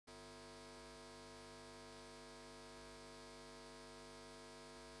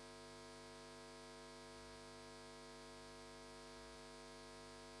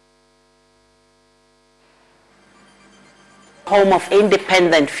home of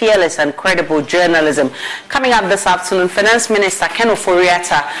independent, fearless and credible journalism. Coming up this afternoon, Finance Minister Ken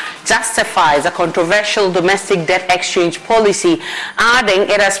Ofori-Atta justifies a controversial domestic debt exchange policy, adding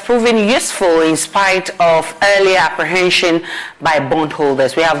it has proven useful in spite of earlier apprehension by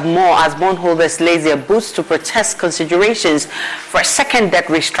bondholders. We have more as bondholders lay their boots to protest considerations for a second debt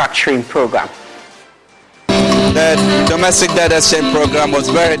restructuring program. The domestic debt exchange program was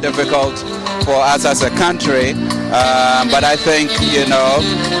very difficult for us as a country, but I think,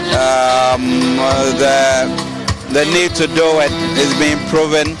 the need to do it is being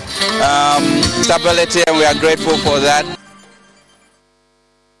proven. Stability, and we are grateful for that.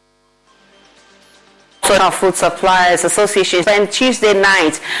 Food Suppliers Association spent Tuesday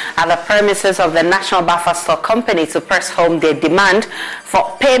night at the premises of the National Buffer Stock Company to press home their demand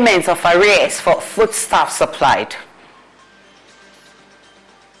for payment of arrears for foodstuffs supplied.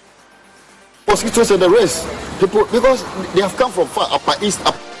 Mosquitoes in the race, people, because they have come from far upper east,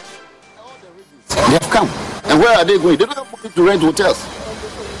 up. They have come, and where are they going? They don't have money to rent hotels,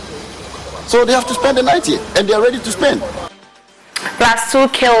 so they have to spend the night here, and they are ready to spend. Plus 2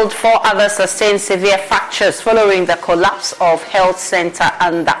 killed, 4 others sustained severe fractures following the collapse of health center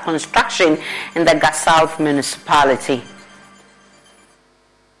under construction in the Gasouth municipality.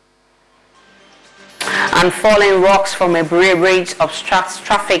 And falling rocks from a bridge obstructs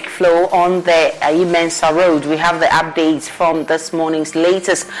traffic flow on the Imensa Road. We have the updates from this morning's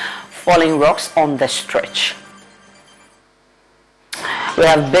latest falling rocks on the stretch. We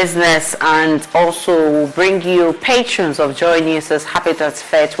have business and also bring you patrons of Joy News' Habitats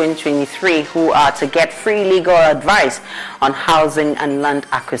Fair 2023 who are to get free legal advice on housing and land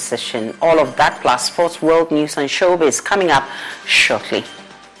acquisition. All of that plus sports, world news and showbiz coming up shortly.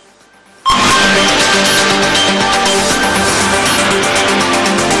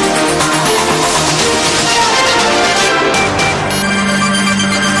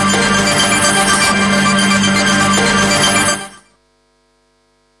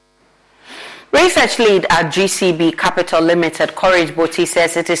 Research lead at GCB Capital Limited, Courage Boti,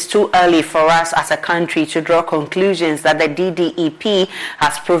 says it is too early for us as a country to draw conclusions that the DDEP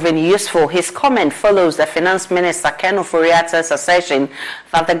has proven useful. His comment follows the Finance Minister Ken Ofori-Atta's assertion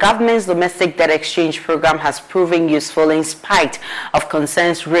that the government's domestic debt exchange program has proven useful in spite of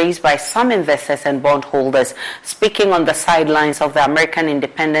concerns raised by some investors and bondholders. Speaking on the sidelines of the American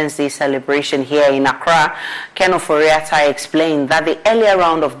Independence Day celebration here in Accra, Ken Ofori-Atta explained that the earlier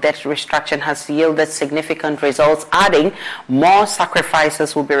round of debt restructuring has yielded significant results, adding more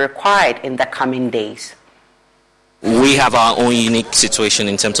sacrifices will be required in the coming days. We have our own unique situation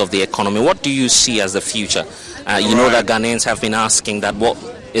in terms of the economy. What do you see as the future? You know that Ghanaians have been asking that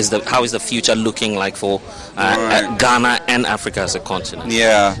how is the future looking like for Ghana and Africa as a continent?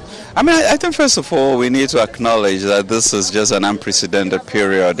 Yeah. I think first of all we need to acknowledge that this is just an unprecedented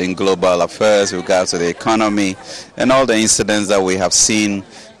period in global affairs with regards to the economy and all the incidents that we have seen.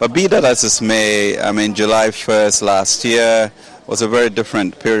 But be that as it may, July 1st last year was a very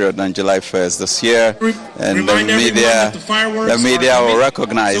different period than July 1st this year. And the media will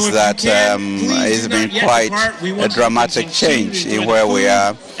recognize that it's been quite a dramatic change in where we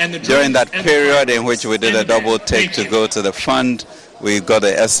are. During that period in which we did a double take to go to the fund, we got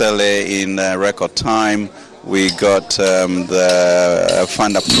the SLA in record time. We got the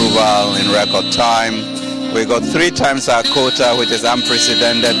fund approval in record time. We got 3 times our quota, which is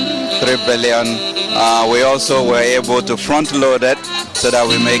unprecedented, 3 billion. We also were able to front load it so that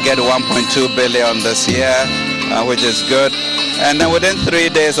we may get 1.2 billion this year, which is good. And then within 3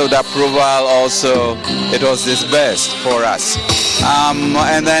 days of the approval also, it was disbursed for us.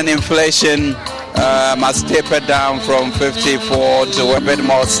 And then inflation has tapered down from 54 to a bit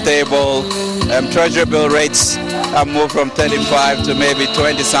more stable. Treasury bill rates have moved from 35 to maybe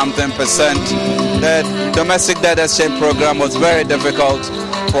 20-something%. The domestic debt exchange program was very difficult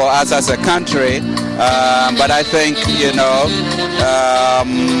for us as a country, but I think,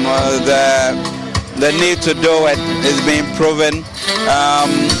 the need to do it is being proven.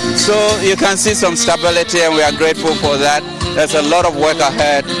 So you can see some stability, and we are grateful for that. There's a lot of work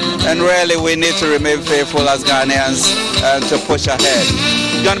ahead, and really we need to remain faithful as Ghanaians to push ahead.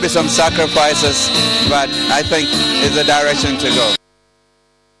 There's going to be some sacrifices, but I think it's the direction to go.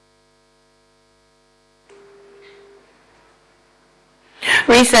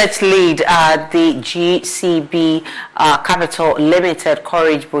 Research lead at the GCB Capital Limited,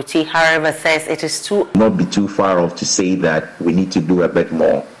 Courage Boti, however, says it is not be too far off to say that we need to do a bit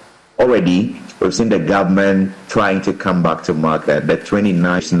more. Already, we've seen the government trying to come back to market. The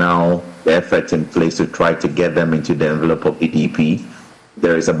 29 is now the effort in place to try to get them into the envelope of EDP.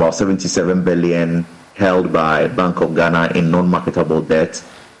 There is about 77 billion held by Bank of Ghana in non-marketable debt,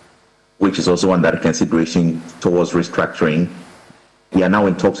 which is also under consideration towards restructuring. We are now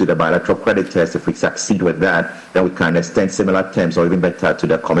in talks with the bilateral creditors. If we succeed with that, then we can extend similar terms or even better to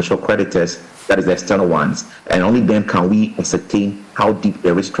the commercial creditors, that is the external ones. And only then can we ascertain how deep the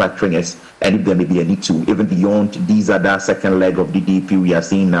restructuring is and if there may be a need to, even beyond these are that second leg of DDP we are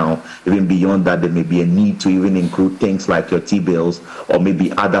seeing now, even beyond that there may be a need to even include things like your T-bills or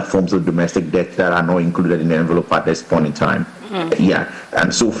maybe other forms of domestic debt that are not included in the envelope at this point in time.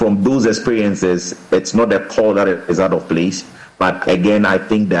 And so from those experiences, it's not a call that is out of place. But again, I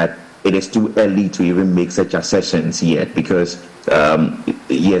think that it is too early to even make such assertions yet because,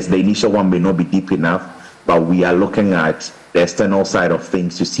 yes, the initial one may not be deep enough, but we are looking at the external side of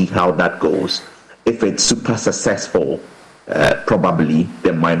things to see how that goes. If it's super successful, probably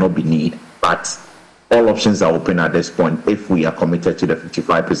there might not be need, but all options are open at this point if we are committed to the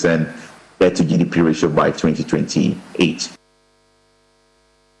 55% debt to GDP ratio by 2028.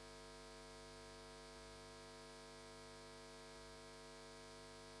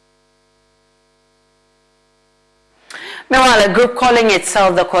 Meanwhile, a group calling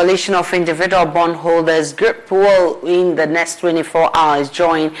itself the Coalition of Individual Bondholders Group will, in the next 24 hours,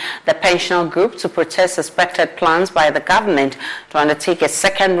 join the pensioner group to protest suspected plans by the government to undertake a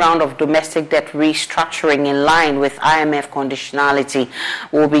second round of domestic debt restructuring in line with IMF conditionality.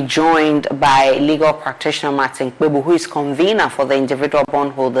 We'll be joined by legal practitioner Martin Kpebu, who is convener for the Individual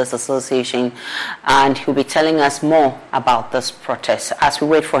Bondholders Association, and he'll be telling us more about this protest. As we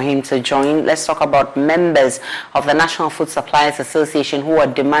wait for him to join, let's talk about members of the National Food Suppliers Association who are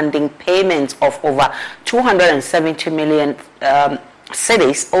demanding payments of over 270 million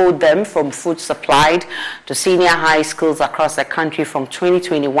cedis owed them from food supplied to senior high schools across the country from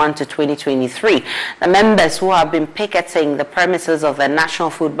 2021 to 2023. The members who have been picketing the premises of the National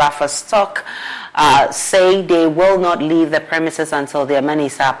Food Buffer Stock say they will not leave the premises until their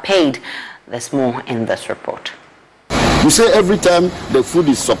monies are paid. There's more in this report. We say every time the food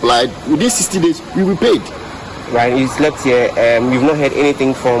is supplied, within 60 days, we will be paid. Right, you slept here. You've not heard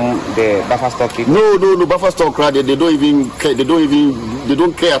anything from the buffer stock people. No, buffer stock. Right, they don't even care. They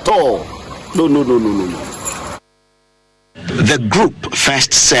don't care at all. No. The group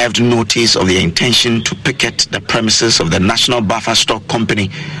first served notice of their intention to picket the premises of the National Buffer Stock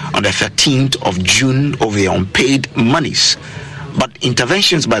Company on the 13th of June over their unpaid monies, but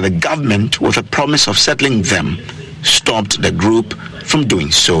interventions by the government with a promise of settling them stopped the group from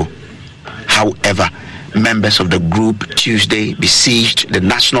doing so. However, members of the group Tuesday besieged the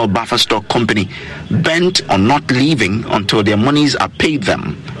National Buffer Stock Company, bent on not leaving until their monies are paid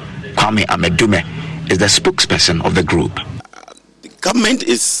them. Kwame Amedume is the spokesperson of the group. The government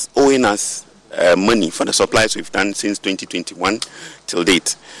is owing us money for the supplies we've done since 2021 till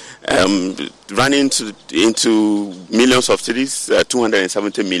date, running into millions of cedis,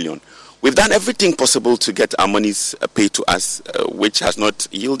 270 million. We've done everything possible to get our monies paid to us, which has not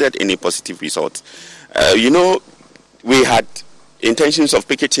yielded any positive results. We had intentions of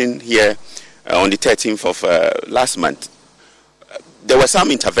picketing here on the 13th of last month. There were some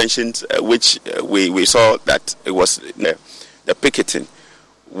interventions which we saw that it was the picketing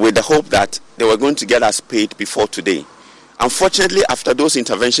with the hope that they were going to get us paid before today. Unfortunately, after those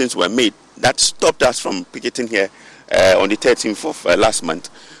interventions were made, that stopped us from picketing here on the 13th of last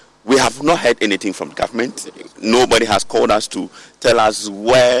month. We have not heard anything from the government. Nobody has called us to tell us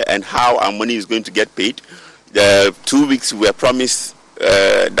where and how our money is going to get paid. The 2 weeks we were promised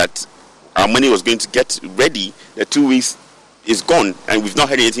that our money was going to get ready. The 2 weeks is gone, and we've not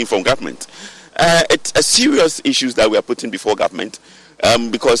heard anything from government. It's a serious issue that we are putting before government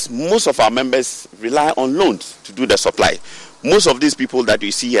because most of our members rely on loans to do the supply. Most of these people that we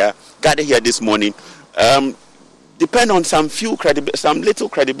see here, gathered here this morning, depend on some little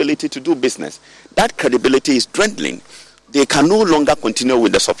credibility to do business. That credibility is dwindling. They can no longer continue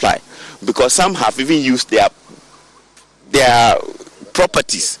with the supply because some have even used their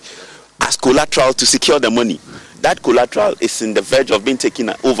properties as collateral to secure the money. That collateral is in the verge of being taken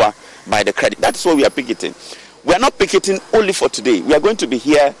over by the credit. That's why we are picketing. We are not picketing only for today. We are going to be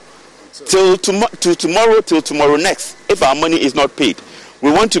here till tomorrow next if our money is not paid.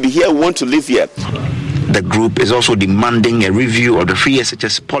 We want to be here. We want to live here. The group is also demanding a review of the free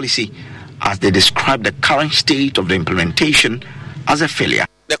SHS policy as they describe the current state of the implementation as a failure.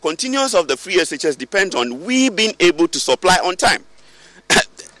 The continuance of the free SHS depends on we being able to supply on time.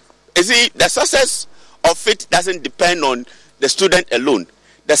 You see, the success of it doesn't depend on the student alone.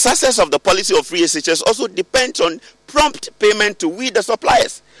 The success of the policy of free SHS also depends on prompt payment to we, the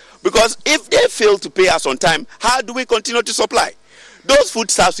suppliers. Because if they fail to pay us on time, how do we continue to supply? those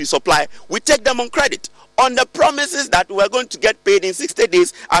foodstuffs we supply, we take them on credit, on the promises that we're going to get paid in 60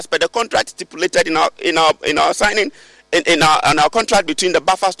 days as per the contract stipulated in our signing, in our contract between the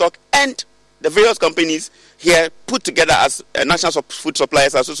buffer stock and the various companies here put together as a National Food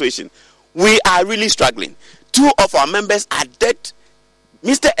Suppliers Association. We are really struggling. 2 of our members are dead,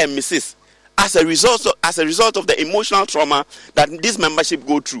 Mr. and Mrs., as a result of the emotional trauma that this membership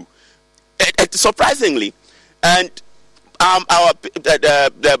go through. Surprisingly, and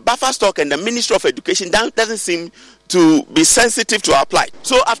the buffer stock and the Ministry of Education doesn't seem to be sensitive to our plight.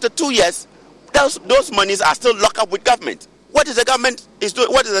 So after 2 years, those monies are still locked up with government. What is the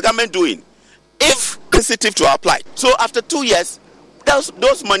government doing? If sensitive to our plight. So after 2 years,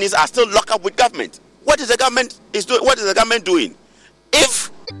 those monies are still locked up with government. What is the government doing?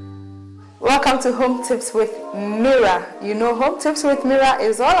 Welcome to Home Tips with Mira. You know, Home Tips with Mira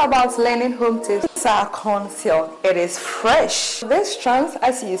is all about learning home tips. It's our cornfield. It is fresh. This trunk,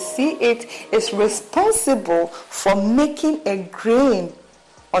 as you see it, is responsible for making a grain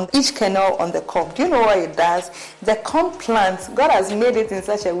on each kernel on the cob. Do you know what it does? The corn plant, God has made it in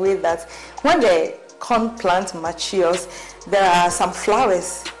such a way that when the corn plant matures, there are some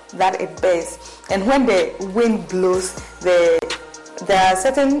flowers that it bears. And when the wind blows, there are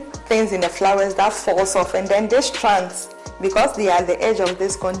certain things in the flowers that falls off, and then these strands, because they are at the edge of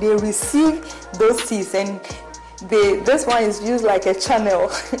this corn, they receive those seeds, and this one is used like a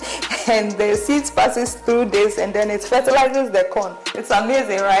channel, and the seeds passes through this, and then it fertilizes the corn. It's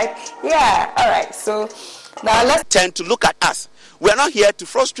amazing, right? Yeah. All right. So now let's tend to look at us. We are not here to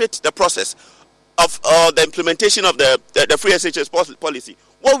frustrate the process of the implementation of the free SHS policy.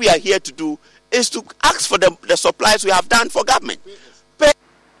 What we are here to do is to ask for the supplies we have done for government.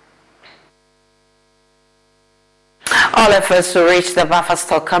 All efforts to reach the buffer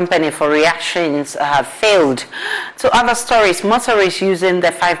stock company for reactions have failed. To other stories, motorists using the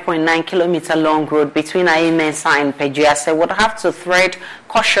 5.9-kilometer long road between Ayimensah and Peduase would have to tread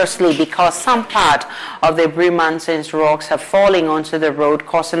cautiously because some part of the Bree Mountains rocks have fallen onto the road,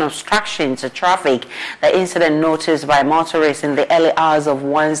 causing obstruction to traffic. The incident noticed by motorists in the early hours of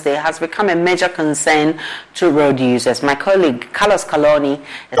Wednesday has become a major concern to road users. My colleague Carlos Kaloni,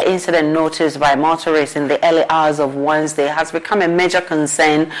 the incident noticed by motorists in the early hours of Wednesday has become a major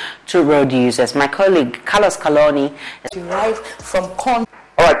concern to road users. My colleague Carlos Kaloni derived from corn.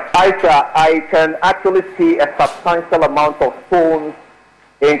 All right, Aisha, I can actually see a substantial amount of stones,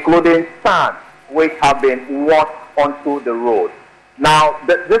 including sand, which have been washed onto the road. Now,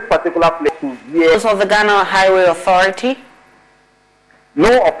 this particular place is here. Of the Ghana Highway Authority?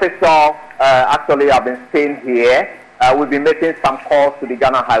 No official actually have been seen here. We've been making some calls to the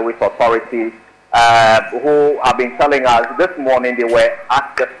Ghana Highways Authority, who have been telling us this morning they were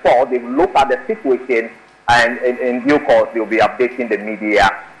at the spot, they've looked at the situation, and in due course they'll be updating the media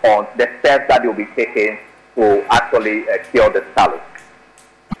on the steps that they'll be taking to actually cure the salute.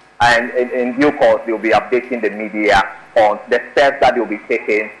 And in due course they'll be updating the media on the steps that they'll be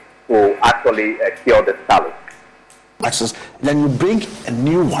taking to actually cure the salute. Access, then you bring a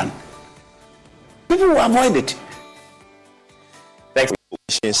new one. People will avoid it. Thanks.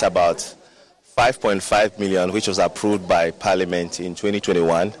 It's about 5.5 million, which was approved by Parliament in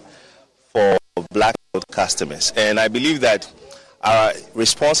 2021 for black customers. And I believe that our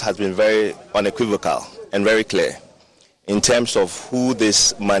response has been very unequivocal and very clear in terms of who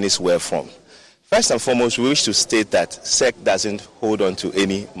these monies were from. First and foremost, we wish to state that SEC doesn't hold on to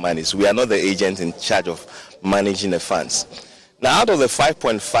any monies. We are not the agent in charge of managing the funds. Now, out of the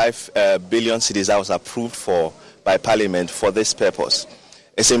 5.5 billion cedis that was approved by Parliament for this purpose,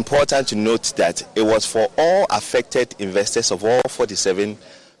 it's important to note that it was for all affected investors of all 47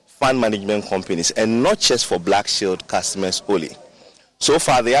 fund management companies and not just for Black Shield customers only. So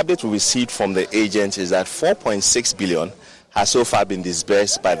far, the update we received from the agent is that 4.6 billion has so far been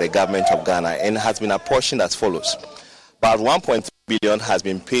disbursed by the government of Ghana and has been apportioned as follows. About 1.3 billion has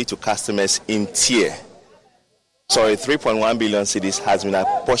been paid to customers in tier. 3.1 billion cedis has been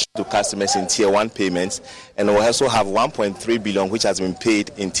apportioned to customers in tier 1 payments, and we also have 1.3 billion which has been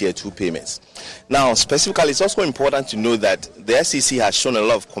paid in tier 2 payments. Now, specifically, it's also important to know that the SEC has shown a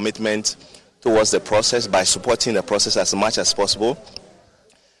lot of commitment towards the process by supporting the process as much as possible.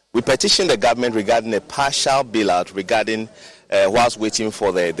 We petitioned the government regarding a partial bailout regarding whilst waiting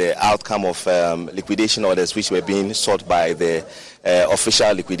for the outcome of liquidation orders which were being sought by the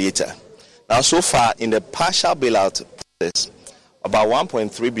official liquidator. Now, so far, in the partial bailout process, about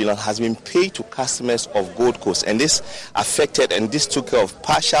 1.3 billion has been paid to customers of Gold Coast, and this took care of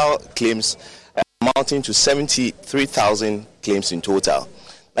partial claims amounting to 73,000 claims in total.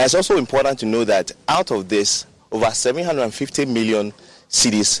 Now, it's also important to know that out of this, over 750 million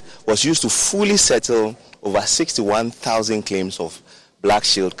cedis was used to fully settle over 61,000 claims of Black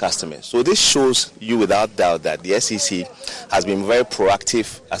Shield customers. So this shows you without doubt that the SEC has been very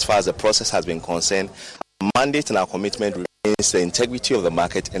proactive as far as the process has been concerned. Our mandate and our commitment remains the integrity of the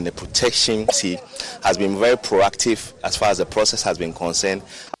market and the protection. SEC has been very proactive as far as the process has been concerned.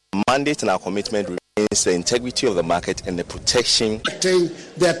 Our mandate and our commitment remains the integrity of the market and the protection.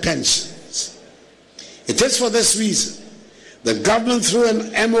 Their pensions. It is for this reason the government, through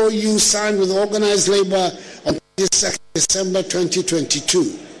an MOU signed with organized labor on December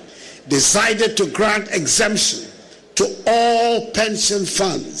 2022, decided to grant exemption to all pension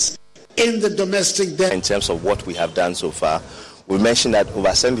funds in the domestic debt. In terms of what we have done so far, we mentioned that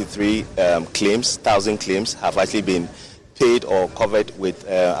over 73,000 claims have actually been paid or covered with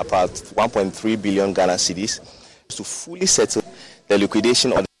about 1.3 billion Ghana cedis to fully settle the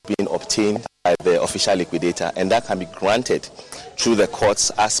liquidation order being obtained by the official liquidator, and that can be granted through the courts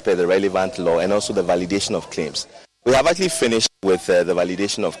as per the relevant law, and also the validation of claims. We have actually finished with the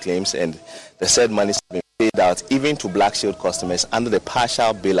validation of claims, and the said money has been paid out even to Black Shield customers under the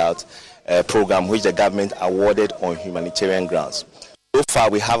partial bailout program which the government awarded on humanitarian grounds. So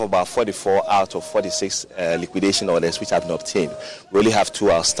far, we have about 44 out of 46 liquidation orders which have been obtained. We only have 2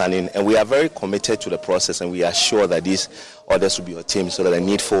 outstanding, and we are very committed to the process, and we are sure that these orders will be obtained so that the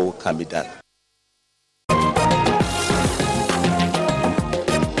needful can be done.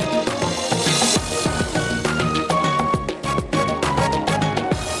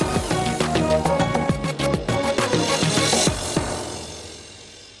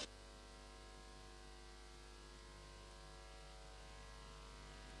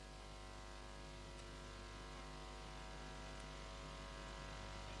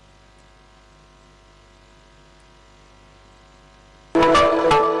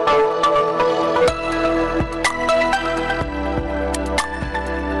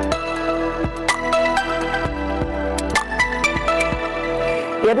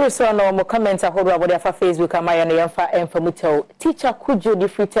 So no more comments about their Facebook and my and teacher Kujo di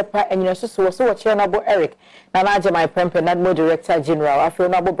Fritepa and you so what you know Eric Nanaja my premper not director general I feel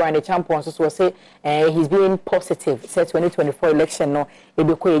no Brian Champion so say he's being positive said 2024 election no e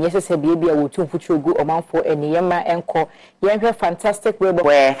be ko yes say be a wotu fuchugu omanfo eniyema enko yen fantastic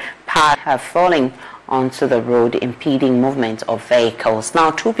where parts have fallen onto the road, impeding movement of vehicles.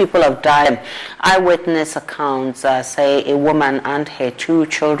 Now, 2 people have died. Eyewitness accounts say a woman and her 2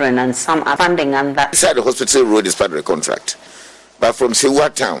 children, and some are standing on that. Inside the hospital road is part of the contract. But from Sewa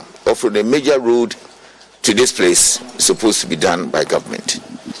town, or from the major road to this place, is supposed to be done by government.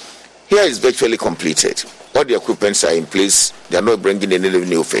 Here is virtually completed. All the equipments are in place. They are not bringing any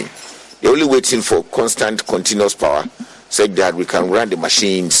new thing. They're only waiting for constant, continuous power, so that we can run the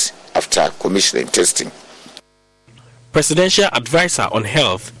machines after commissioning testing. Presidential Advisor on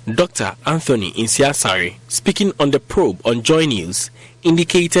Health, Dr. Anthony Insiasari, speaking on the probe on Joy News,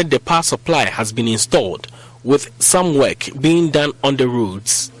 indicated the power supply has been installed, with some work being done on the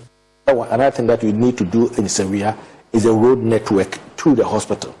roads. Another thing that we need to do in this area is a road network to the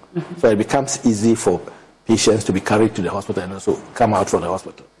hospital. So it becomes easy for patients to be carried to the hospital and also come out from the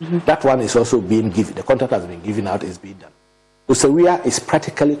hospital. That one is also being given, the contract has been given out, is being done. So Seria is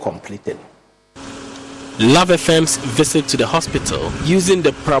practically completed. Love FM's visit to the hospital using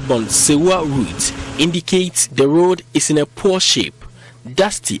the Prabon Sewa route indicates the road is in a poor shape,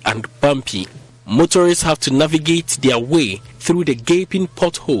 dusty and bumpy. Motorists have to navigate their way through the gaping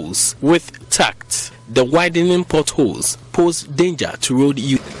potholes with tact. The widening potholes pose danger to road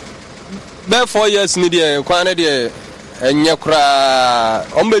use.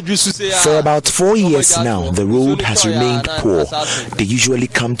 For about 4 years now, the road has remained poor. They usually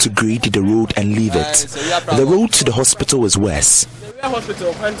come to grade the road and leave it. The road to the hospital is worse. It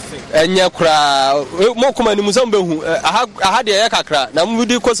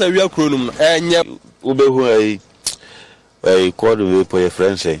has been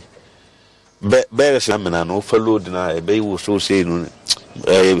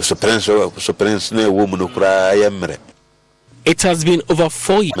over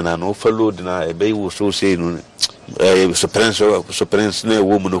 4 years.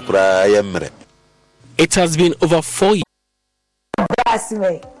 It has been over 4 years.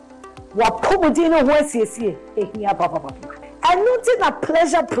 And noting a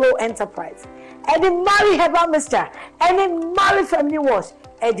Pleasure Pro Enterprise. And the marry herbal mixture. And the marry family wash.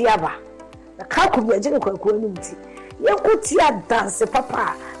 And the other. The car could be a general community. You could see a dance,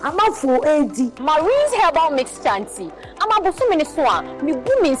 papa. I'm a full AD. Marie's herbal mixture, auntie. I'm a busumini swan. Me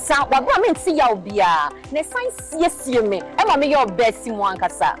booming sound. What I mean, see you be a. Ne sign, yes, you me. I'm a your best in one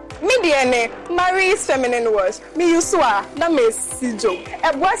casa. Mediane, Marie's feminine words. Me you swa, na me sijo.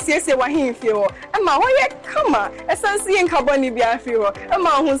 E was yes, wa him feel. And my way, come on, a sensi and carboni be a feel. A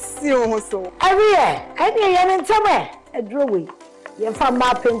man who's still so. Every year, any young and tame, a drawing. You found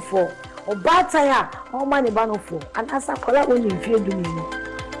mapping for, or bataya, or money banner for, and as I collect when you feel doing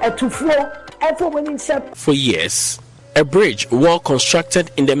a 2-4, every winning shop. For years, a bridge well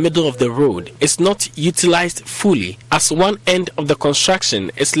constructed in the middle of the road is not utilized fully as one end of the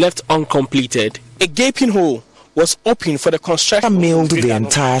construction is left uncompleted. A gaping hole was open for the construction. Milled the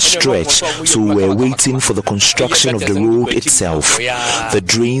entire stretch, so we were waiting for the construction of the road itself. The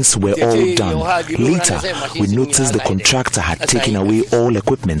drains were all done. Later, we noticed the contractor had taken away all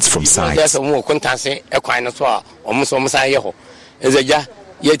equipment from site.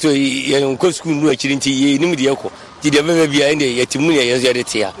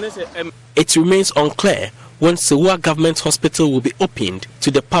 It remains unclear when Sewa Government Hospital will be opened to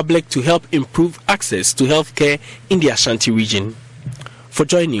the public to help improve access to healthcare in the Ashanti region. For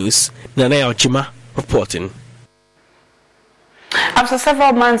Joy News, Nanaya Ojima reporting. After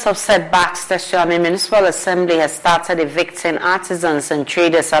several months of setbacks, the Suame Municipal Assembly has started evicting artisans and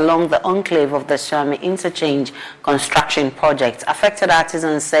traders along the enclave of the Suame Interchange construction project. Affected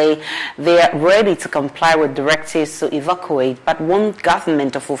artisans say they are ready to comply with directives to evacuate, but want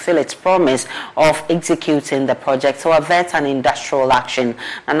government to fulfill its promise of executing the project to avert an industrial action.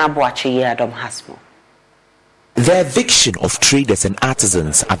 Nanabuachi Yadom Hasmo. The eviction of traders and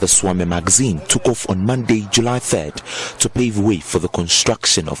artisans at the Suame magazine took off on Monday, July 3rd, to pave way for the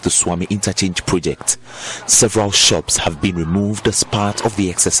construction of the Suame Interchange project. Several shops have been removed as part of the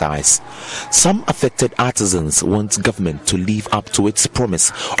exercise. Some affected artisans want government to live up to its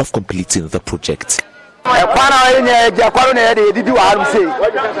promise of completing the project. So I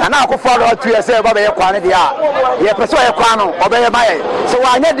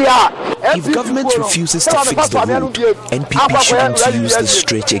if government refuses to fix the road, NPP shouldn't use the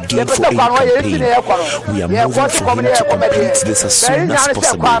stretch again for any campaign. We are moving for him to complete this as soon as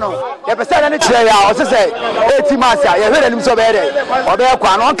possible.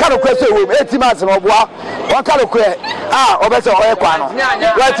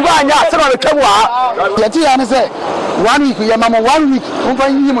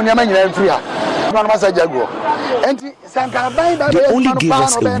 They only gave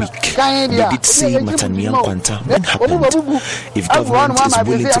us a week. They did say Matanian Kwanta when happened. If government is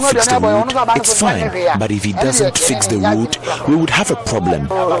willing to fix the road, it's fine. But if he doesn't fix the road, we would have a problem.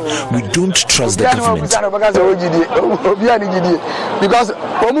 We don't trust the government.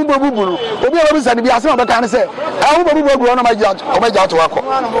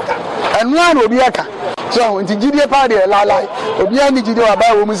 So in the GDA party, Lala, Obiani Gidio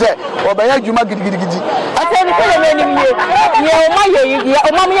about women say, or by Juma Gidi. I tell you,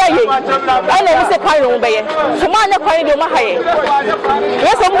 I never say Pio Bay. So man, Pio Mahay.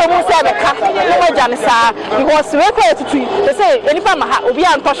 Yes, I'm going to say the cat, Janisa, because we're going to treat, they say, Elipama,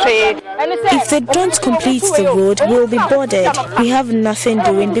 Obian Poshe. If they don't complete the road, we'll be bothered. We have nothing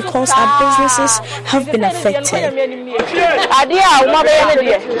doing because our businesses have been affected.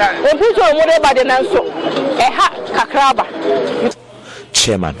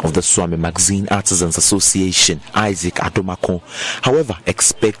 Chairman of the Suame Magazine Artisans Association, Isaac Adomako, however,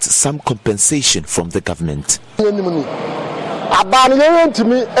 expects some compensation from the government. We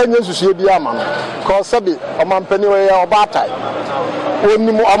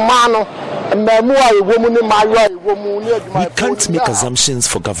can't make assumptions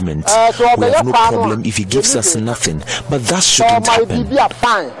for government. We have no problem if he gives us nothing, but that shouldn't happen.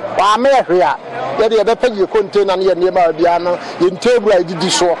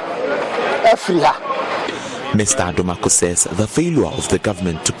 Mr. Adomako says the failure of the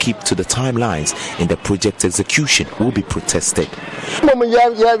government to keep to the timelines in the project execution will be protested.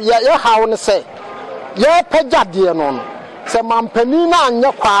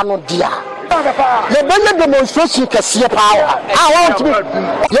 Demonstration power. I want to be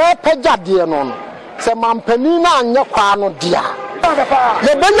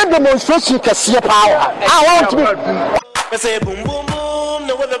demonstration power. I want to be. Say boom boom boom,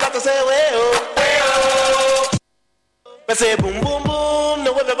 no we're about to say well. Say boom boom boom,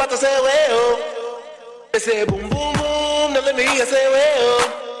 no we're about to say well. Say boom boom boom, no let me hear say well.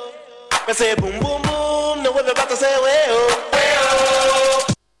 Say boom boom boom, no we're about to say well.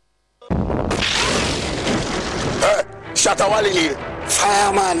 Shatawali,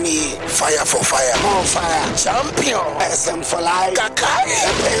 fireman me, fire for fire, more fire, champion, SM for life, Kaka,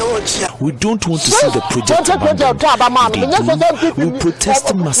 We don't want to see the project abandoned. We will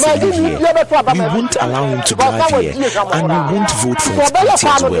protest massively here. We won't allow him to drive here, and we won't vote for his party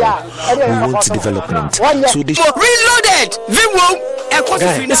as well. We want development. So they Reloaded!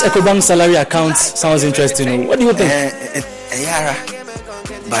 Guy, this EcoBank salary account sounds interesting. What do you think? Yara.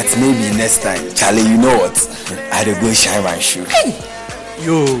 But maybe next time, Charlie, you know what? I'd go shine my shoe. Hey!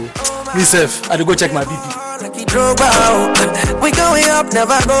 Yo, myself, I'd go check my BP. We going up,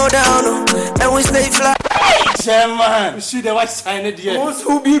 never go down, and we stay fly. Chairman, you see the white sign it here.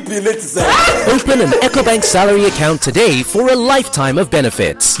 Who be let's say? Open an EcoBank salary account today for a lifetime of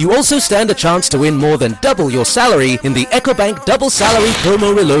benefits. You also stand a chance to win more than double your salary in the EcoBank Double Salary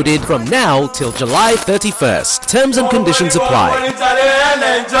Promo Reloaded from now till July 31st. Terms and conditions apply.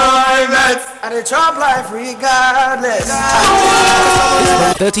 And the job life regardless.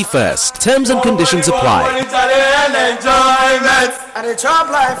 31st. Terms and conditions apply. And the job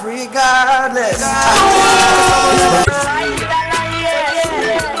life regardless.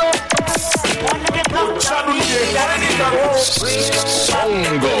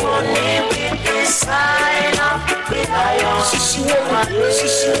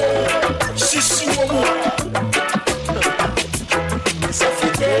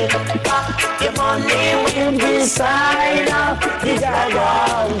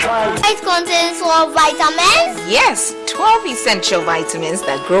 It contains 12 vitamins? Yes, 12 essential vitamins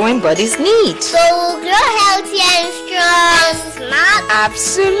that growing bodies need. So we'll grow healthy and strong. Smart?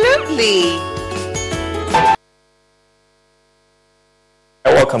 Absolutely.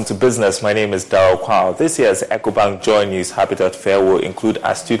 Welcome to Business. My name is Darrell Kwao. This year's EcoBank Joy News Habitat Fair will include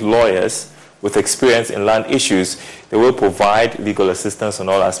astute lawyers with experience in land issues. They will provide legal assistance on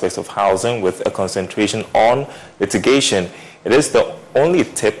all aspects of housing with a concentration on litigation. It is only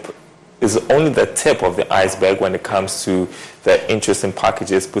the tip of the iceberg when it comes to the interesting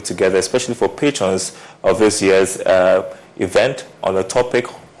packages put together, especially for patrons of this year's event on the topic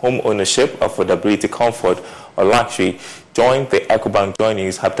home ownership, affordability, comfort, or luxury. Join the EcoBank Joy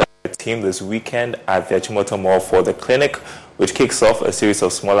News Habitat team this weekend at the Achimota Mall for the clinic, which kicks off a series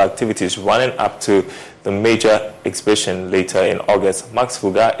of small activities running up to the major exhibition later in August. Max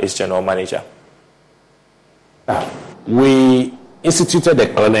Fuga is general manager. We instituted the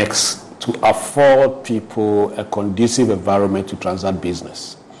clinics to afford people a conducive environment to transact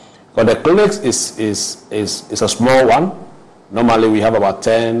business. But the clinics is a small one. Normally we have about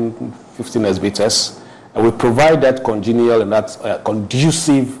 10, 15 exhibitors, and we provide that congenial and that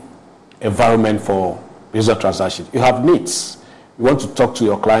conducive environment for business transactions. You have needs. You want to talk to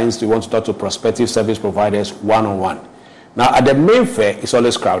your clients, you want to talk to prospective service providers one-on-one. Now, at the main fair, it's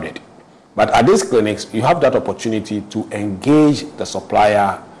always crowded. But at these clinics, you have that opportunity to engage the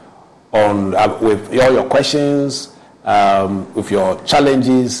supplier on with all your questions, with your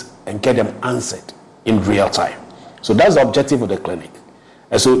challenges, and get them answered in real time. So that's the objective of the clinic.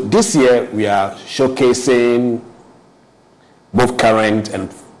 And so this year, we are showcasing both current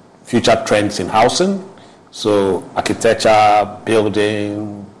and future trends in housing. So architecture,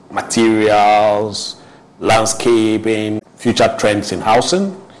 building, materials, landscaping, future trends in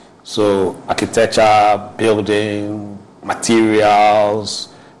housing. So architecture, building, materials,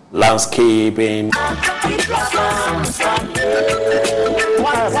 landscaping.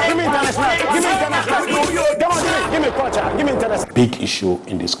 Big issue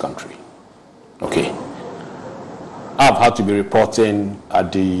in this country. Okay. I've had to be reporting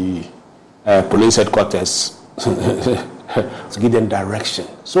at the police headquarters to give them direction.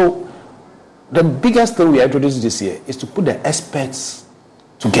 So the biggest thing we are introducing this year is to put the experts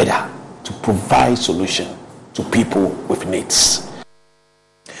together to provide solution to people with needs.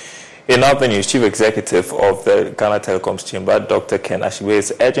 In other news, Chief Executive of the Ghana Telecoms Chamber, Dr. Ken Ashigbe,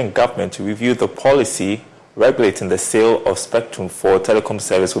 is urging government to review the policy regulating the sale of spectrum for telecom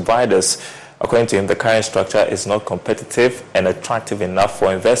service providers. According to him, the current structure is not competitive and attractive enough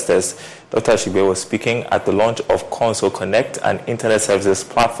for investors. Dr. Ashigbe was speaking at the launch of Console Connect, an internet services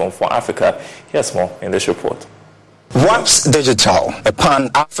platform for Africa. Here's more in this report. WAPS Digital, a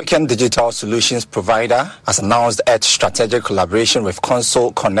pan-African digital solutions provider, has announced its strategic collaboration with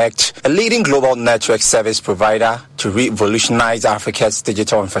Console Connect, a leading global network service provider, to revolutionize Africa's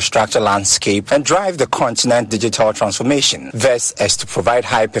digital infrastructure landscape and drive the continent's digital transformation. This is to provide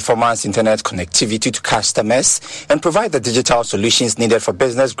high-performance internet connectivity to customers and provide the digital solutions needed for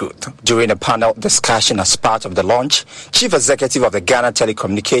business growth. During a panel discussion as part of the launch, Chief Executive of the Ghana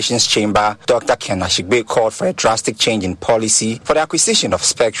Telecommunications Chamber, Dr. Ken Ashigbe, called for a drastic change in policy for the acquisition of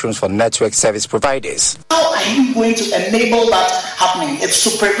spectrums for network service providers. How are you going to enable that happening? It's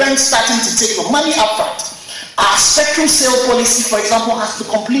to prevent starting to take your money upfront Our spectrum sale policy, for example, has to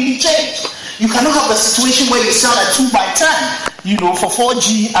completely change. You cannot have the situation where you sell a 2x10, for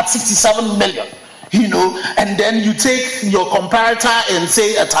 4G at 67 million. And then you take your comparator in,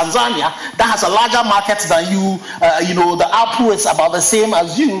 say, Tanzania, that has a larger market than you, the output is about the same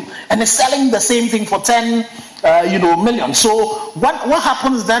as you, and it's selling the same thing for 10 million. So what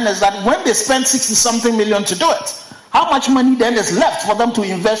happens then is that when they spend 60-something million to do it, how much money then is left for them to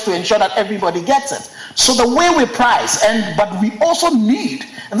invest to ensure that everybody gets it? So the way we price, but we also need,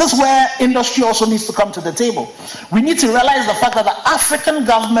 and this is where industry also needs to come to the table, we need to realize the fact that the African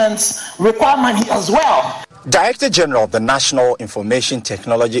governments require money as well. Director General of the National Information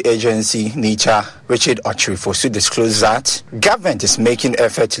Technology Agency, NICHA, Richard Ochirifosu, disclosed that government is making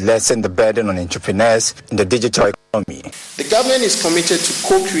effort to lessen the burden on entrepreneurs in the digital economy. The government is committed to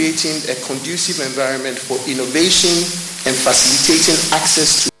co-creating a conducive environment for innovation and facilitating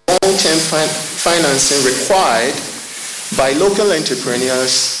access to long-term financing required by local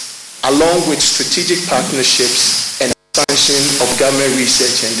entrepreneurs, along with strategic partnerships and expansion of government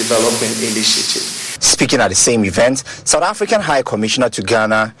research and development initiatives. Speaking at the same event, South African High Commissioner to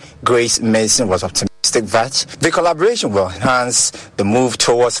Ghana, Grace Mason, was optimistic that the collaboration will enhance the move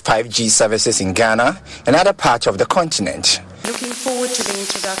towards 5G services in Ghana and other parts of the continent. Looking forward to the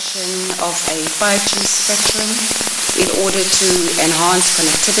introduction of a 5G spectrum in order to enhance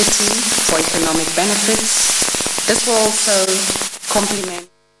connectivity for economic benefits. This will also complement.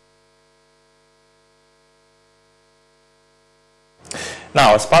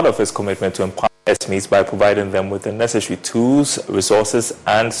 Now, as part of his commitment to empower SMEs by providing them with the necessary tools, resources,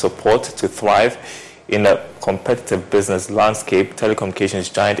 and support to thrive in a competitive business landscape,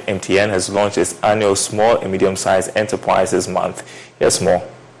 telecommunications giant MTN has launched its annual Small and Medium-Sized Enterprises Month. Here's more.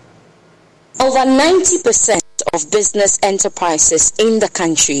 Over 90% of business enterprises in the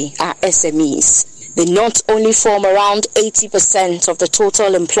country are SMEs. They not only form around 80% of the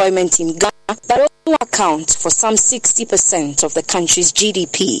total employment in Ghana, but also account for some 60% of the country's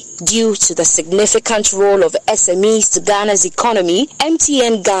GDP. Due to the significant role of SMEs to Ghana's economy,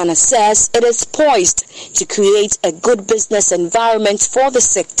 MTN Ghana says it is poised to create a good business environment for the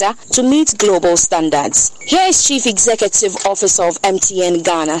sector to meet global standards. Here is Chief Executive Officer of MTN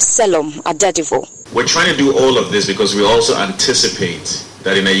Ghana, Selom Adedivo. We're trying to do all of this because we also anticipate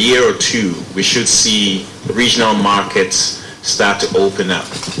that in a year or two, we should see regional markets start to open up,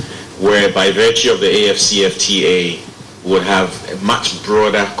 where by virtue of the AFCFTA, would have a much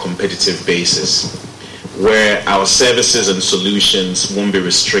broader competitive basis, where our services and solutions won't be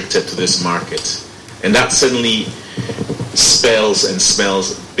restricted to this market. And that certainly spells and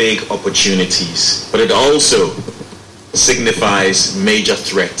smells big opportunities, but it also signifies major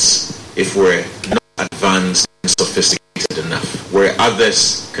threats if we're not advanced and sophisticated enough, where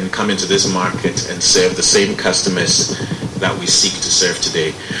others can come into this market and serve the same customers that we seek to serve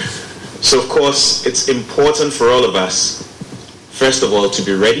today. So of course, it's important for all of us, first of all, to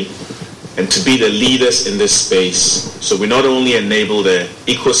be ready and to be the leaders in this space. So we not only enable the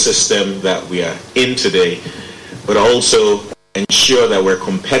ecosystem that we are in today, but also ensure that we're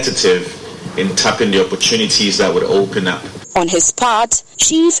competitive in tapping the opportunities that would open up. On his part,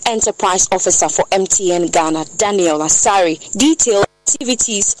 Chief Enterprise Officer for MTN Ghana, Daniel Asari, detailed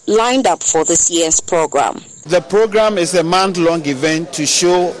activities lined up for this year's program. The program is a month-long event to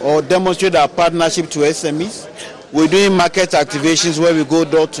show or demonstrate our partnership to SMEs. We're doing market activations where we go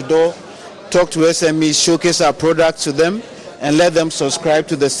door to door, talk to SMEs, showcase our products to them, and let them subscribe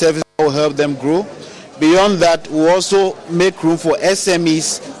to the service that will help them grow. Beyond that, we also make room for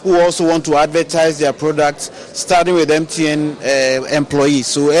SMEs who also want to advertise their products, starting with MTN employees.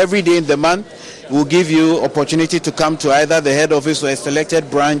 So every day in the month, we'll give you opportunity to come to either the head office or a selected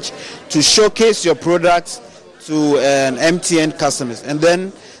branch to showcase your products to MTN customers. And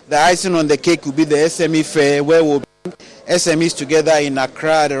then the icing on the cake will be the SME fair, where we'll bring SMEs together in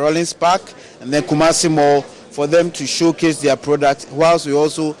Accra at the Rollins Park and then Kumasi Mall for them to showcase their products, whilst we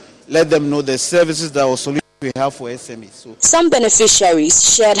also let them know the services that our solution we have for SMEs. So some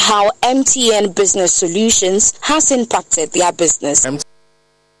beneficiaries shared how MTN Business Solutions has impacted their business.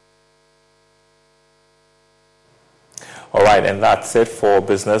 All right, and that's it for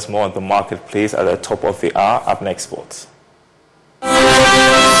business. More on the marketplace at the top of the hour. Up next, sports.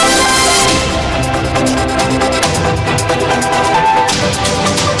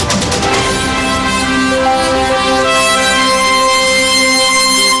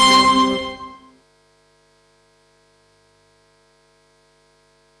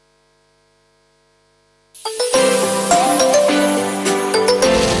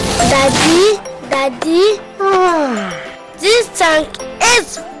 Daddy, this tank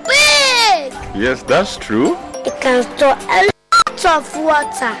is big! Yes, that's true. It can store a lot of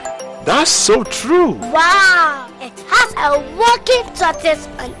water. That's so true. Wow! It has a working tortoise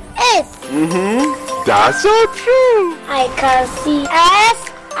on it. That's so true. I can see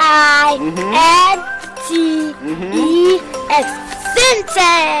S-I-N-T-E-X.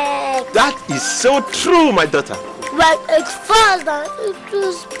 Syntax. That is so true, my daughter. When it falls down, it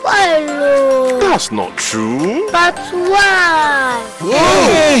will spoil. That's not true. But why?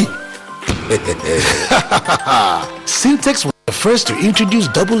 Hey! Syntax was the first to introduce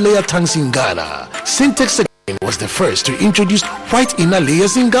double-layer tanks in Ghana. Syntax again was the first to introduce white inner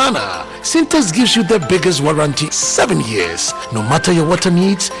layers in Ghana. Syntax gives you the biggest warranty, 7 years. No matter your water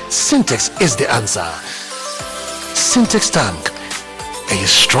needs, Syntax is the answer. Syntax tank. Are you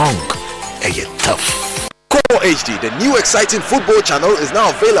strong? Are you tough? Core HD, the new exciting football channel, is now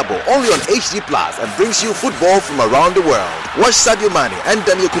available only on HD Plus and brings you football from around the world. Watch Sadio Mane and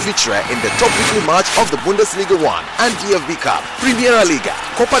Daniel Kufitre in the top weekly match of the Bundesliga 1 and DFB Cup, Primera Liga,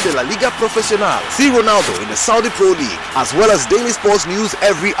 Copa de la Liga Profesional. See Ronaldo in the Saudi Pro League, as well as daily sports news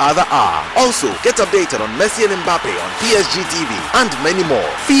every other hour. Also, get updated on Messi and Mbappe on PSG TV and many more.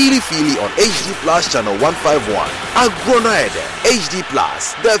 Feely on HD Plus channel 151. Agrona Ede, HD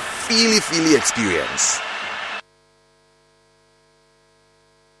Plus, the Feely experience.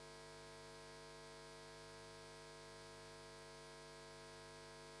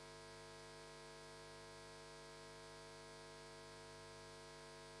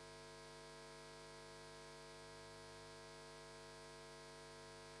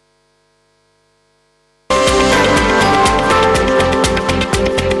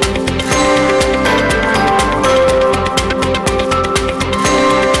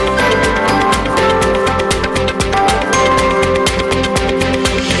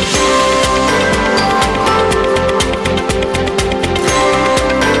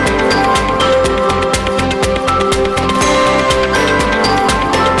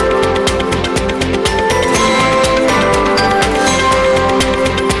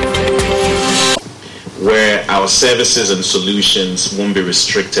 Services and solutions won't be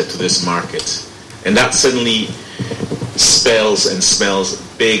restricted to this market, and that certainly spells and smells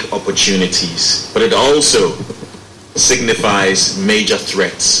big opportunities, but it also signifies major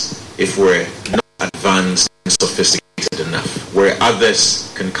threats if we're not advanced and sophisticated enough, where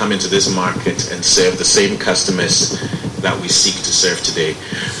others can come into this market and serve the same customers that we seek to serve today.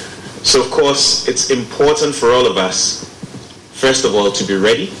 So of course it's important for all of us, first of all, to be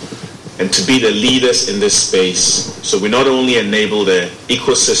ready and to be the leaders in this space, so we not only enable the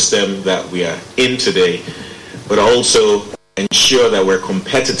ecosystem that we are in today, but also ensure that we're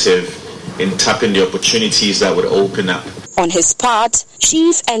competitive in tapping the opportunities that would open up. On his part,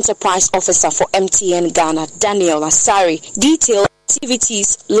 Chief Enterprise Officer for MTN Ghana, Daniel Asari, detailed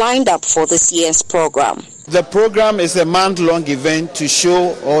activities lined up for this year's program. The program is a month-long event to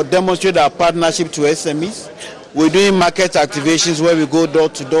show or demonstrate our partnership to SMEs. We're doing market activations where we go door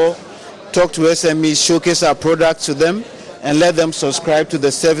to door, talk to SMEs, showcase our products to them, and let them subscribe to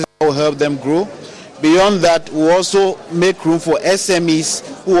the service that will help them grow. Beyond that, we also make room for SMEs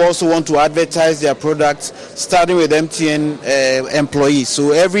who also want to advertise their products, starting with MTN employees.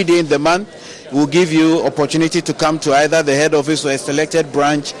 So every day in the month, we'll give you opportunity to come to either the head office or a selected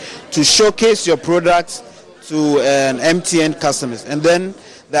branch to showcase your products to MTN customers. And then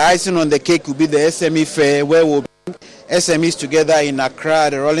the icing on the cake will be the SME fair, where we'll bring SMEs together in Accra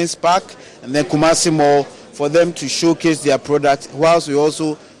at the Rollins Park and then Kumasi Mall for them to showcase their products, whilst we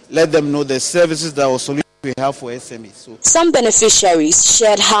also let them know the services that our solutions we have for SMEs. So some beneficiaries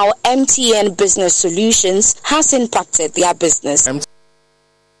shared how MTN Business Solutions has impacted their business.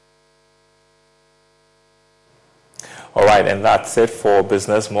 All right, and that's it for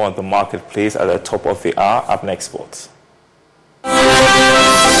business. More on the marketplace at the top of the hour. Up next, sports.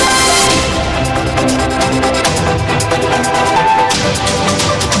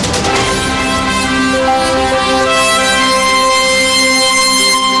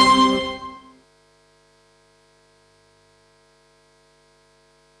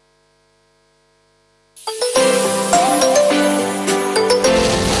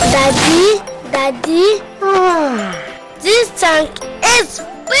 Daddy, this tank is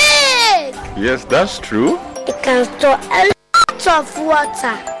big. Yes, that's true. It can store a lot of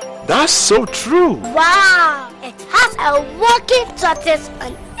water. That's so true. Wow, it has a working tortoise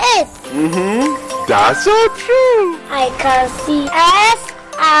on it. That's so true. I can see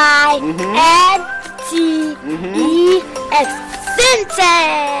S-I-N-T-E-X.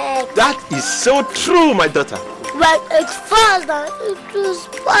 Syntax. That is so true, my daughter. When it falls down, it will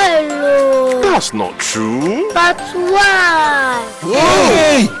spoil. That's not true. But why?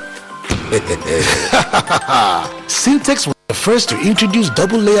 Hey! Syntex was the first to introduce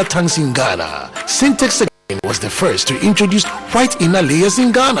double-layer tanks in Ghana. Syntex was the first to introduce white inner layers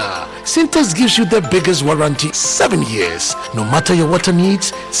in Ghana. Syntex gives you the biggest warranty, 7 years. No matter your water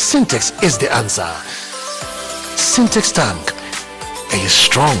needs, Syntex is the answer. Syntex tank. Are you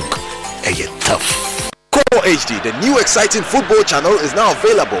strong? Are you tough? Core HD, the new exciting football channel, is now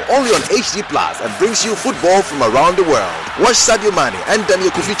available only on HD Plus and brings you football from around the world. Watch Sadio Mane and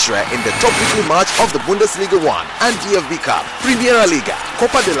Daniel Kufitre in the top weekly match of the Bundesliga 1 and DFB Cup, Primera Liga,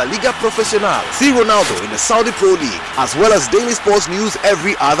 Copa de la Liga Profesional. See Ronaldo in the Saudi Pro League, as well as daily sports news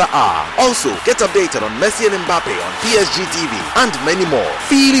every other hour. Also, get updated on Messi and Mbappe on PSG TV and many more.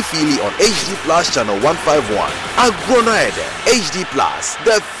 Feely on HD Plus channel 151. Agrona Ede, HD Plus,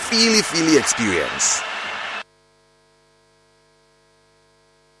 the Feely experience.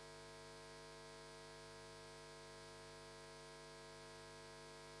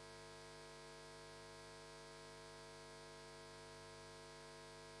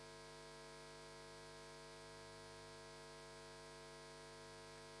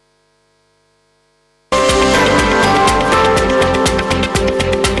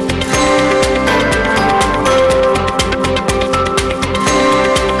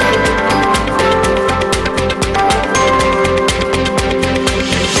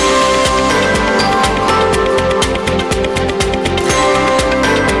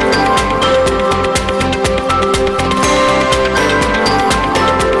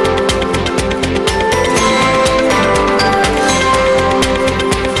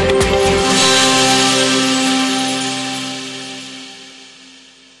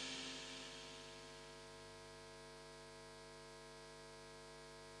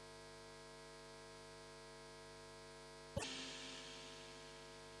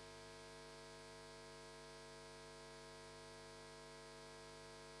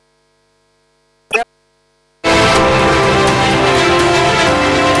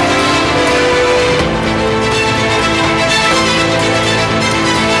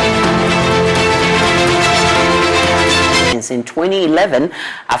 In 2011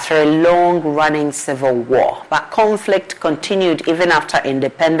 after a long-running civil war. But conflict continued even after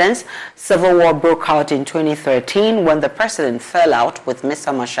independence. Civil war broke out in 2013 when the president fell out with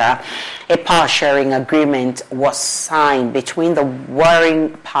Mr. Machar. A power-sharing agreement was signed between the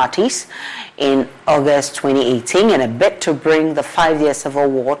warring parties in August 2018 in a bid to bring the 5-year civil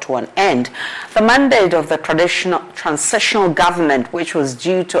war to an end. The mandate of the transitional government, which was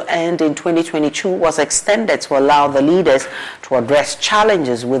due to end in 2022, was extended to allow the leaders to address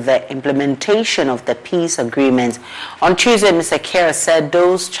challenges with the implementation of the peace agreement. On Tuesday, Mr. Kerr said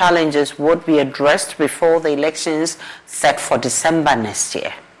those challenges would be addressed before the elections set for December next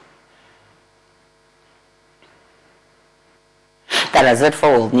year. That is it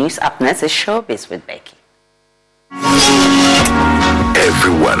for World News. Up next is Showbiz with Becky.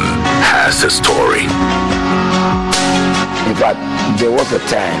 Everyone has a story. In fact, there was a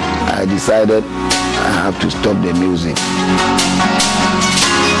time I decided I have to stop the music.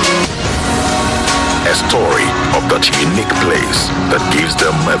 A story of that unique place that gives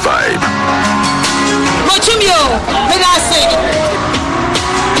them a vibe.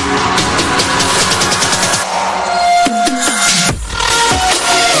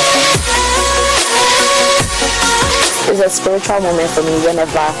 It's a spiritual moment for me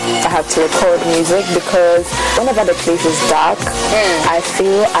whenever I have to record music, because whenever the place is dark, I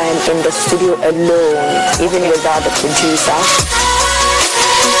feel I'm in the studio alone, even without the producer.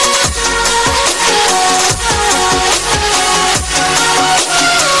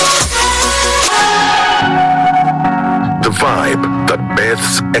 The vibe that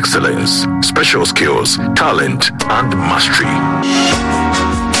births excellence, special skills, talent, and mastery.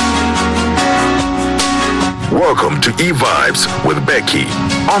 Welcome to E-Vibes with Becky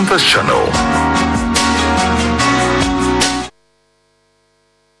on this channel.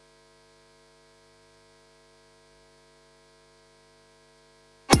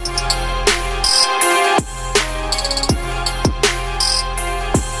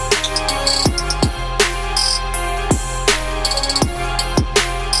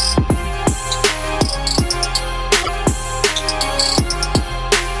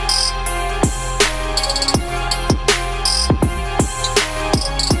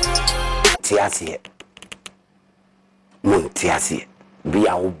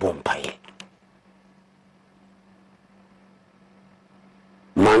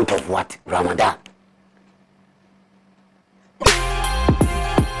 Month of what? Ramadan.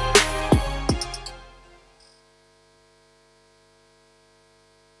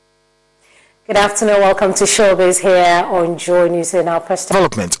 Good afternoon. Welcome to Showbiz here on Joy News in our press.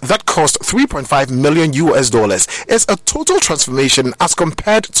 Development that cost $3.5 million is a total transformation as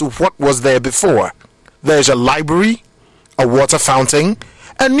compared to what was there before. There's a library, a water fountain,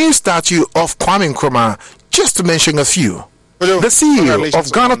 a new statue of Kwame Nkrumah, just to mention a few. The CEO of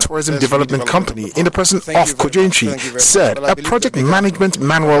Ghana Tourism Development Company, in the person of Kojo Ntwi, said a project management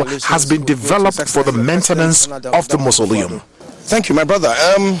manual has been developed for the maintenance of the mausoleum. Thank you, my brother.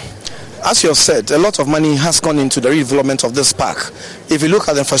 As you have said, a lot of money has gone into the redevelopment of this park. If you look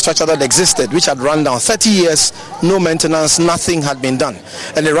at the infrastructure that existed, which had run down 30 years, no maintenance, nothing had been done,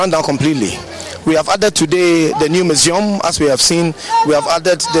 and it ran down completely. We have added today the new museum, as we have seen. We have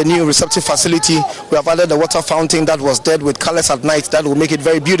added the new receptive facility. We have added the water fountain that was dead with colors at night that will make it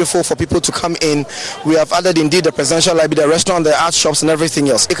very beautiful for people to come in. We have added indeed the presidential library, the restaurant, the art shops and everything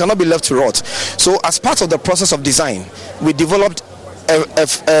else. It cannot be left to rot. So as part of the process of design, we developed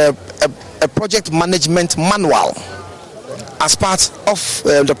a project management manual as part of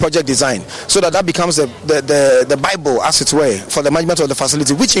the project design, so that becomes the Bible, as it were, for the management of the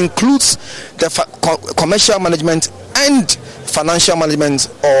facility, which includes the commercial management and financial management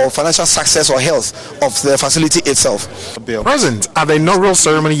or financial success or health of the facility itself. Present at the inaugural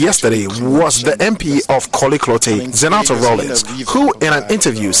ceremony yesterday was the MP of Koliklote, Zenato Rollins, who in an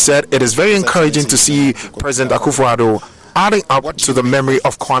interview said it is very encouraging to see President Akufo-Addo adding up to the memory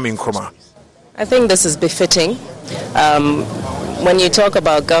of Kwame Nkrumah. I think this is befitting. When you talk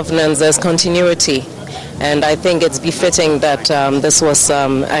about governance, there's continuity, and I think it's befitting that this was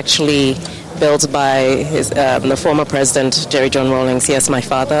actually built by the former president, Jerry John Rawlings, yes, my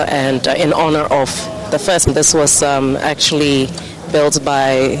father, and in honor of the first. This was actually built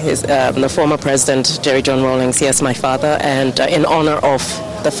by the former president, Jerry John Rawlings, yes, my father, and in honor of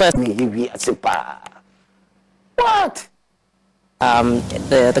the first. What?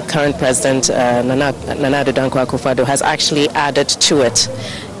 The current president, Nana Addo Dankwa Akufo-Addo, has actually added to it.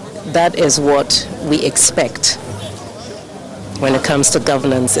 That is what we expect when it comes to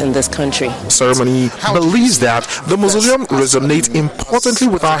governance in this country. Ceremony believes that the mausoleum resonates importantly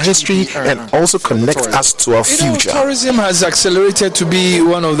with our history and also connects us to our future. Tourism has accelerated to be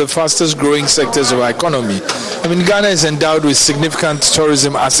one of the fastest growing sectors of our economy. I mean, Ghana is endowed with significant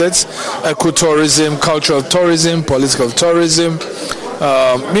tourism assets, ecotourism, cultural tourism, political tourism,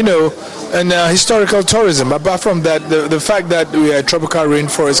 and historical tourism. Apart from that, the fact that we are a tropical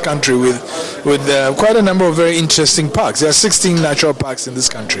rainforest country with quite a number of very interesting parks. There are 16 natural parks in this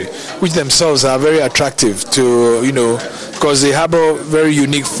country, which themselves are very attractive to, because they harbor very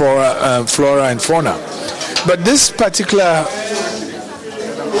unique flora and fauna. But this particular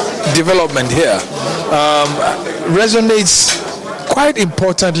development here resonates quite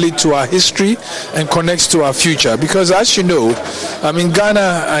importantly to our history and connects to our future, because as you know, I mean,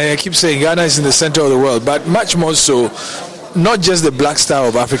 Ghana, I keep saying Ghana is in the center of the world, but much more so, not just the black star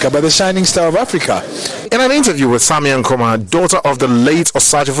of Africa, but the shining star of Africa. In an interview with Samia Nkrumah, daughter of the late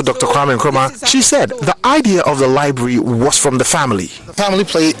Osajifo Dr. Kwame Nkrumah, she said the idea of the library was from the family. The family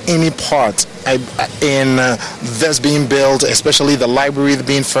played any part in this being built, especially the library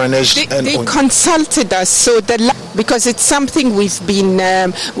being furnished? They consulted us, because it's something we've been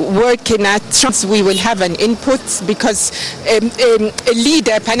working at. We will have an input, because a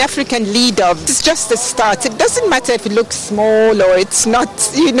leader, Pan-African leader, it's just a start. It doesn't matter if it looks small or it's not,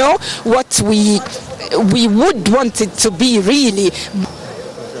 what we would want it to be really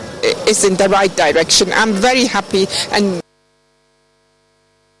is in the right direction. I'm very happy. And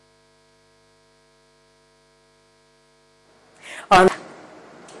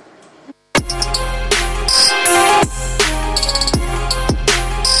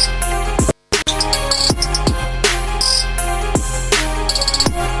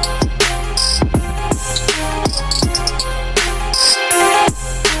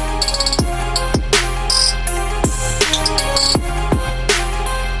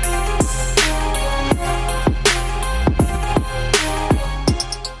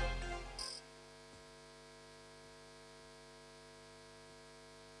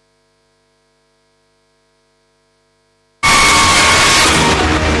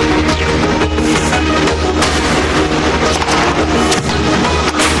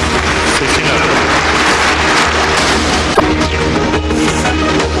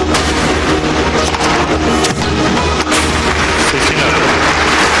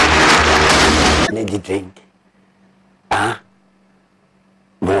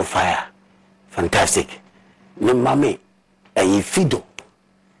bonfire, fantastic. No mami, fido,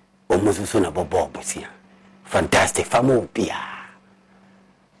 almost na bobo busia, fantastic. Famo pia,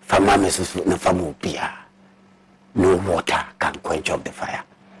 famame susu na famo pia. No water can quench up the fire.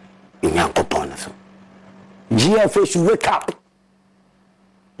 In Yankopon, so. GFA should wake up.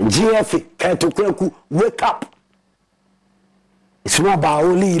 GFA, Ketokureku, wake up. It's not about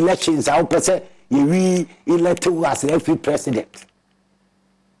only elections. I hope say you re-elect as every president.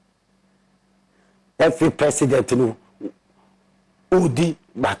 Every president, no. Udi,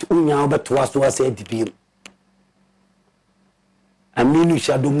 but unya obeto waso say DPM. Aminu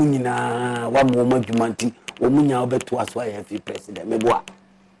Shado Munina, wa mo jumanti, omunya obeto waso every president. Meboa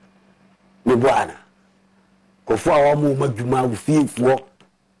na. Kofu awa mo madwuma ufiefo.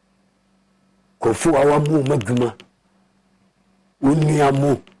 Kofu awa mo madwuma.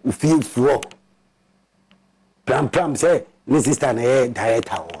 Uniamu ufiefo. Pram say this sister na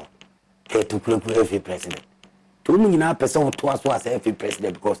director o. To play every president. To me na person to as every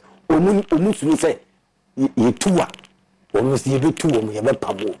president because omu sunu say ye tuwa. Omu si be tu omu ye be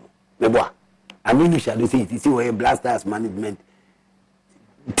pamo. Meboa. Aminu Shado say it is we Blasters management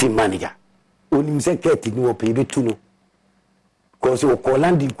team manager. Onim secretary ni wo pe be tu no. Because o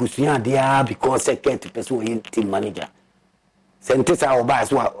Kolandi kusuya dia because secretary person we team manager. Sentesa oba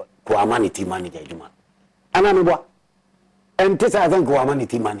so ko amani team manager juma. Ana meboa. Sentesa zan ko amani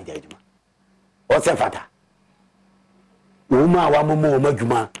team manager juma. What's fata? Uma wa momo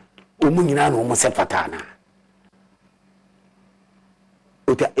madwuma, omu nyina no mo sefata na.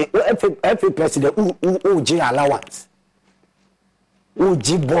 Every president who G allowance. Who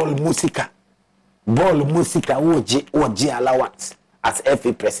G ball musica who G allowance as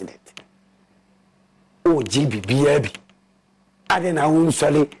every president. Who G BBB. Ade na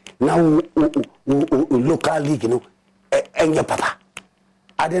unsole na local league no enye papa.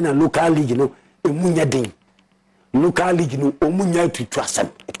 Ade na local league no emunya den. Local league no omunya tutwasem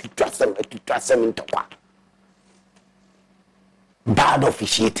ntokwa. Bad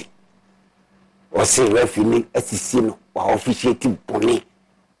officiating. Or say referee ni SCC no wa officiating boni.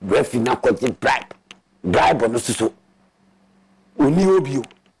 Referee na kwaje bribe no so. Oni obio.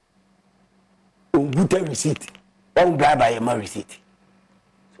 Onguta receipt. On bribe I ma receipt.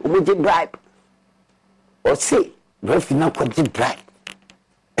 So we bribe. Or say referee na kwaje bribe.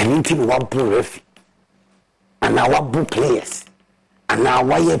 Anything one pro referee. And our book players. And now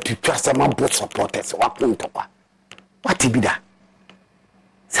why you to trust some both supporters? What to be that?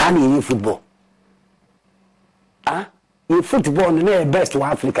 Sani in football. In football, the best to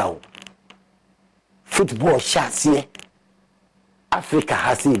Africa. Football shots here. Africa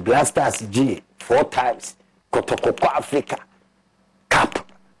has a Blasters G 4 times. Kotoko Africa Cup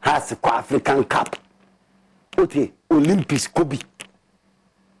has a African Cup. Okay, Olympics Kobe.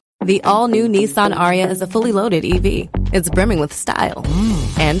 The all-new Nissan Ariya is a fully loaded EV. It's brimming with style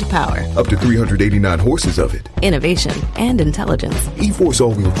and power. Up to 389 horses of it. Innovation and intelligence. E-Force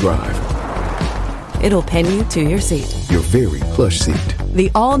all-wheel drive. It'll pin you to your seat. Your very plush seat.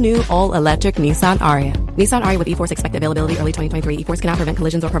 The all-new, all-electric Nissan Ariya. Nissan Ariya with E-Force expected availability early 2023. E-Force cannot prevent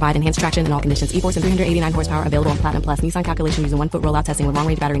collisions or provide enhanced traction in all conditions. E-Force and 389 horsepower available on Platinum Plus. Nissan calculation using 1-foot rollout testing with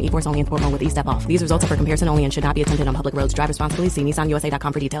long-range battery and E-Force only in sport mode with E-Step off. These results are for comparison only and should not be attempted on public roads. Drive responsibly. See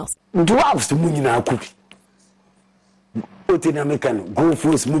nissanusa.com for details. Dwarfs munina kubi. Ote na mekano. Go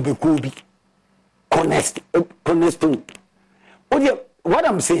force mube kubi. Cornerstone. What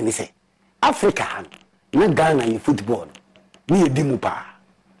I'm saying is, Africa, not Ghana in football. Ni edimupa.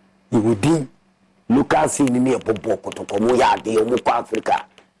 You would do local scene in the Popo Kotokomoya, the Omoko Africa,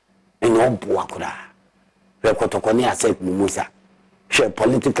 and Ompuakura. Where Kotokonia said Mumusa. Share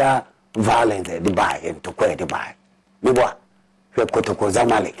political violence at the buy and to query the buy. Mibwa, where Kotoko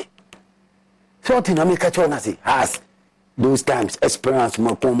Zamalek. So, Tinamika Chonasi has those times experience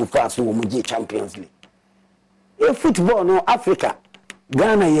more Pomo Fasu Muji Champions League. In football, no Africa,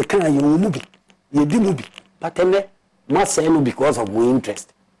 Ghana, you can't, you mubi, you dimubi, but then must say no because of my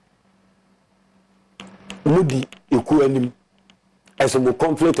interest. Mudi equalim as a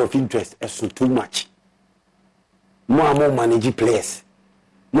conflict of interest as so too much. More and more manage players.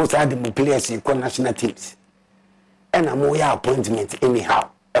 Most of the players in national teams. And a more appointment anyhow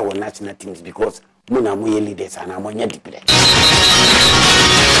our national teams because Mona Moye leaders and I'm on your players.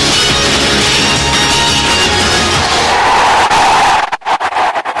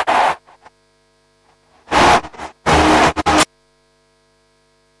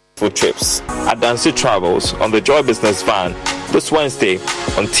 Trips. Adansi travels on the Joy Business Van this Wednesday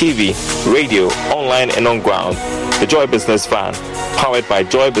on TV, radio, online and on ground. The Joy Business Van, powered by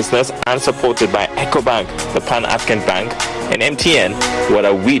Joy Business and supported by EcoBank, the Pan-African Bank, and MTN. What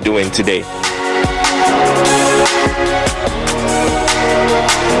are we doing today?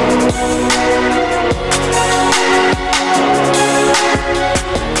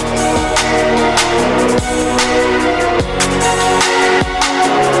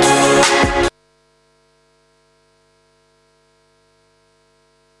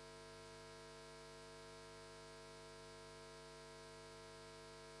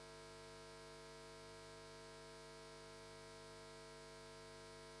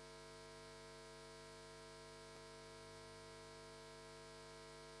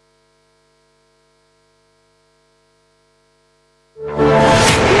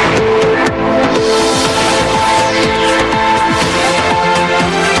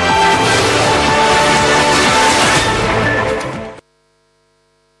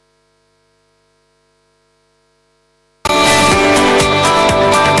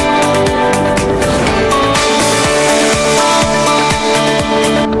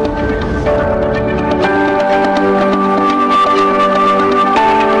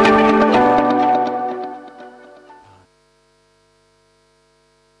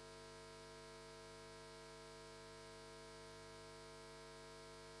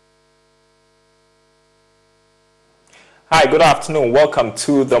 Hi, good afternoon. Welcome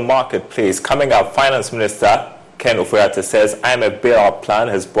to the Marketplace. Coming up, Finance Minister Ken Ofori-Atta says IMF bailout plan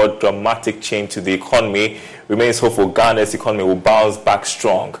has brought dramatic change to the economy. Remains hopeful Ghana's economy will bounce back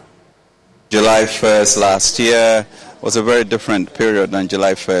strong. July 1st last year was a very different period than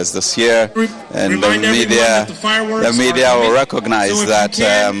July 1st this year, and the media will recognize that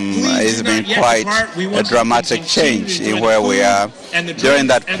it's been quite a dramatic change in where we are. During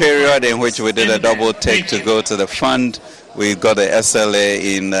that period in which we did a double take to go to the fund, we got the SLA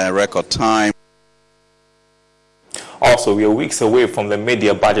in record time. Also, we are weeks away from the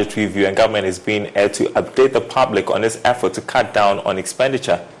mid-year budget review, and government is being aired to update the public on its effort to cut down on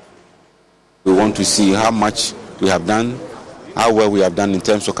expenditure. We want to see how much we have done, how well we have done in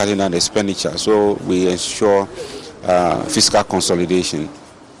terms of cutting down the expenditure, so we ensure fiscal consolidation.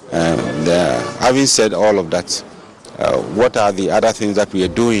 And having said all of that, what are the other things that we are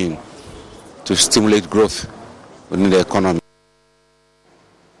doing to stimulate growth within the economy?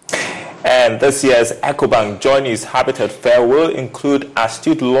 And this year's EcoBank Joy News Habitat Fair will include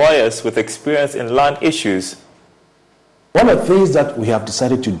astute lawyers with experience in land issues. One of the things that we have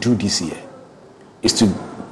decided to do this year is to